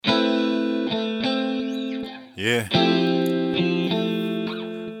Yeah.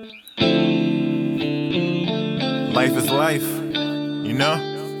 Life is life, you know?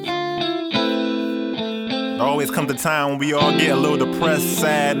 There always comes a time when we all get a little depressed,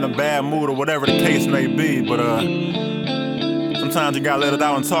 sad, in a bad mood, or whatever the case may be, but sometimes you gotta let it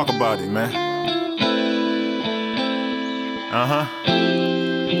out and talk about it, man.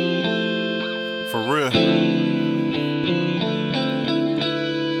 For real.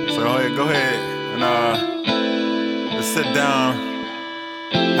 So go ahead and just sit down,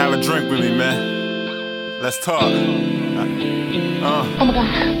 have a drink with me, man. Let's talk. Oh my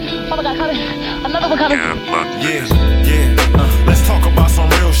God, coming. Another one coming. Yeah. Let's talk about some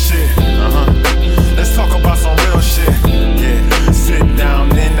real shit. Let's talk about some real shit. Yeah. Sit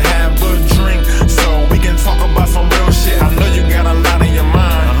down and have a drink so we can talk about some real shit. I know you got a lot in your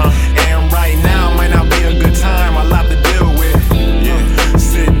mind. And right now might not be a good time. A lot to deal with. Yeah.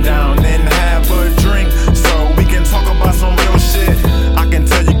 Sit down and have a drink so we can talk about some real shit. I can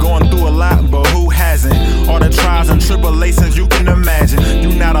tell you going through a lot, but who hasn't? All the trials and tribulations you can imagine.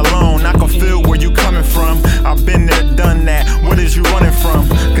 You not alone, I can feel where you coming from. I've been there, done that. What is you running from?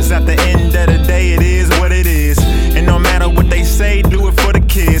 Cause at the end of the day, it is what it is. And no matter what they say, do it for the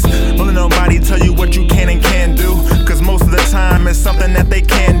kids. Don't let nobody tell you what you can and can't do. Cause most of the time it's something that they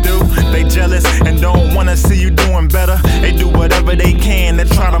can do. They jealous and don't wanna see you doing better. They do whatever they can to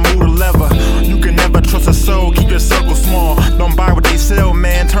try to move the lever. You can never trust a soul, keep your circle small. Don't buy what they sell,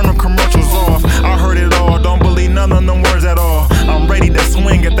 man, turn them commercials off. I heard it all, don't believe none of them words at all. I'm ready to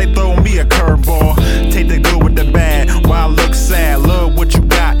swing if they throw me a curveball. Take the good with the bad, while I look sad. Love what you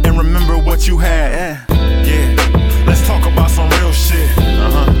got and remember what you had. Yeah, let's talk about some real shit.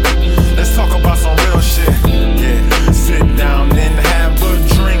 Let's talk about some real shit. Yeah, sit down and have a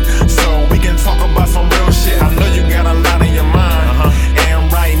drink so we can talk about some real shit. I know you got a lot in your mind,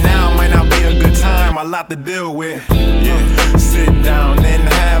 and right now might not be a good time. A lot to deal with. Yeah, sit down and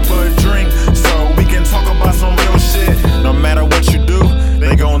have a drink so we can talk about some real shit. No matter what you do,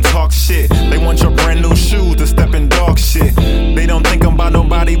 they gon' talk shit. They want your brand new shoes to step in dog shit. They don't think about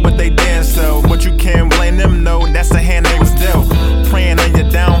nobody but they damn self. But you can't blame them, no, that's the hand they was dealt. Praying on your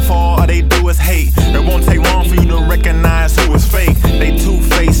downfall, all they do is hate. It won't take long for you to recognize who is fake. They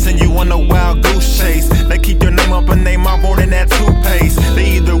two-faced, send you on a wild goose chase. They keep your name up and name out more than that toothpaste.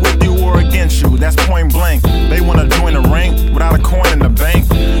 They either with you or against you, that's point blank. They wanna join the rank without a coin in the bank.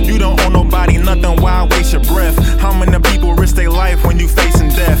 You don't owe nobody nothing, why waste your breath? How many people risk their life when you facing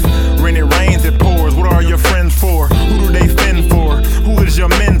death? When it rains, it pours, what are your friends for? Who do they fend for? Who is your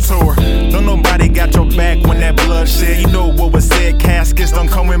mentor? Don't nobody got your back when that blood shed. You know what was said, caskets don't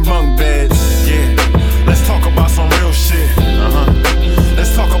come in bunk beds. Yeah, let's talk about some real shit.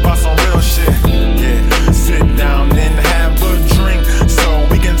 Let's talk about some real shit. Yeah, sit down and have a drink so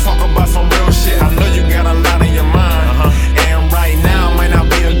we can talk about some real shit. I know you got a lot in your mind, and right now might not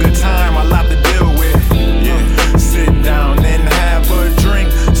be a good time. A lot to deal with. Yeah, sit down and have a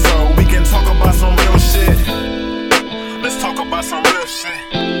drink so we can talk about some real shit. Let's talk about some real shit.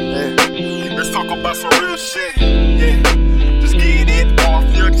 Yeah, let's talk about some real shit. Yeah, just get it off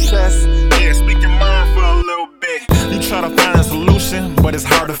your chest. Yeah, speak your mind for a little bit. You try to find a solution, but it's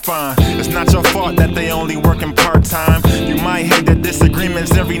hard to find. It's not your fault that they only working part-time. You might hate the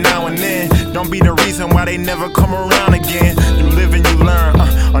disagreements every now and then. Don't be the reason why they never come around again. You live and you learn,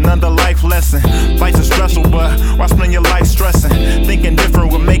 another life lesson. Life's is stressful, but why spend your life stressing? Thinking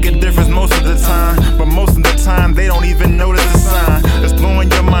different will make a difference most of the time. But most of the time, they don't even notice the sign. It's blowing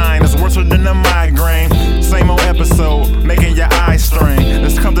your mind, it's worse than a migraine. Same old episode, making your eyes strain.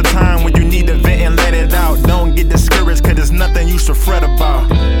 There's comes a time when you need to vent and let it out. Don't get discouraged, cause there's nothing you should fret about.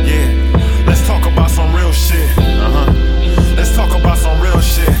 Yeah, let's talk about some real shit. Let's talk about some real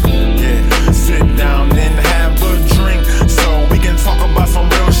shit. Yeah, sit down and have a drink so we can talk about some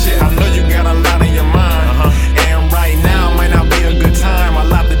real shit. I know you got a lot in your mind, and right now might not be a good time. A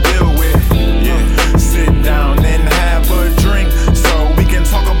lot to deal with. Yeah, sit down and have a drink so we can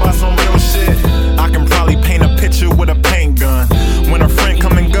talk about some real shit. I can probably paint a picture with a paint gun. When a friend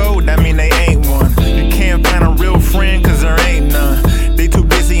come and go, that mean they ain't one. You can't find a real friend cause there ain't none. They too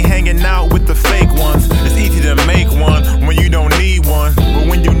busy hanging out with the fake ones. It's easy to make one when you don't need one. But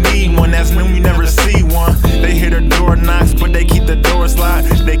when you need one, that's when you never see one. They hear the door knocks, but they keep the doors locked.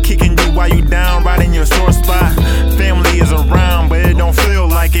 They kicking you while you down, right in your sore spot. Family is around, but it don't feel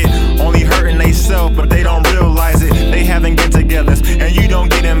like it. Only hurting they self, but they don't realize it. They having get-togethers, and you don't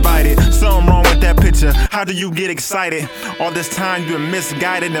get invited. Something wrong with that picture, how do you get excited? All this time you're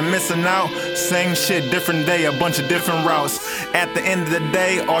misguided and missing out. Same shit, different day, a bunch of different routes. At the end of the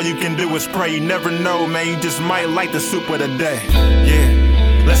day, all you can do is pray. You never know, man, you just might like the soup of the day.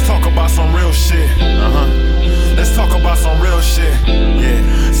 Yeah, let's talk about some real shit. talk about some real shit.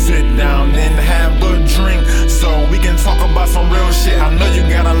 Yeah, sit down and have a drink so we can talk about some real shit. I know you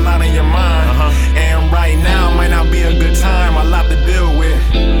got a lot in your mind, and right now might not be a good time. A lot to deal with.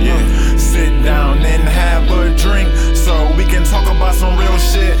 Yeah, sit down and have a drink so we can talk about some real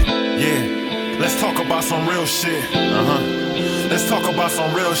shit. Yeah, let's talk about some real shit. Let's talk about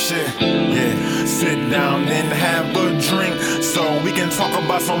some real shit. Yeah, sit down and have a drink so we can talk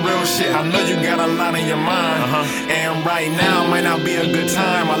about some real shit. I know you got a lot in your mind, and right now might not be a good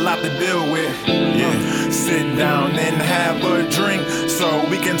time. A lot to deal with. Yeah, sit down and have a drink so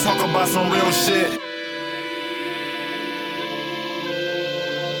we can talk about some real shit.